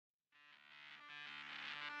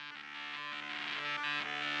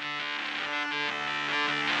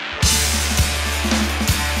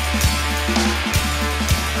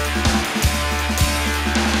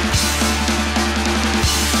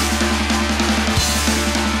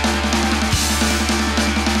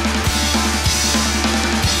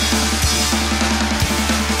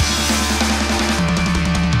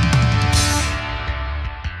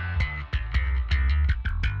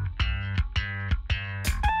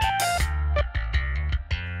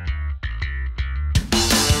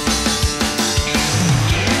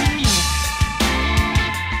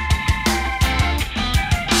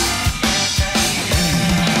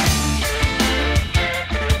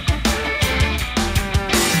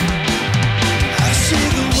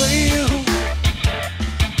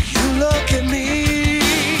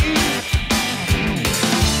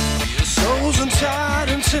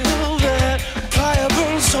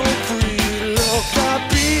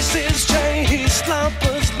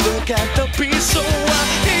at the beat, so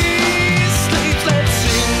he sleeps. Let's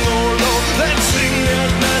sing, oh Lord, let's sing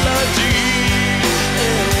that melody.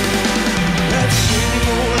 Let's sing,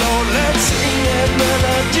 oh Lord, let's sing that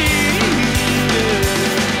melody.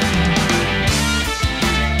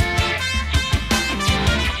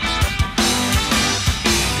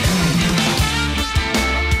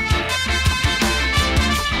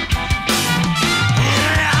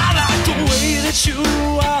 You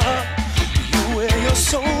are, you wear your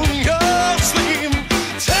soul in your sleeve.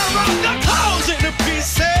 Tear up the clothes into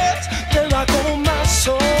pieces, then I go my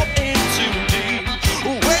soul into deep.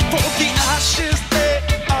 Wait for the ashes, they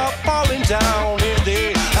are falling down in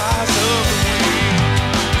the eyes of the weak.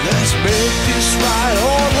 Let's make this right,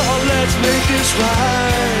 oh Lord, let's make this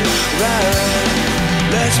right, right.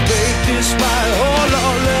 Let's make this right, oh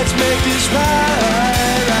Lord, let's make this right.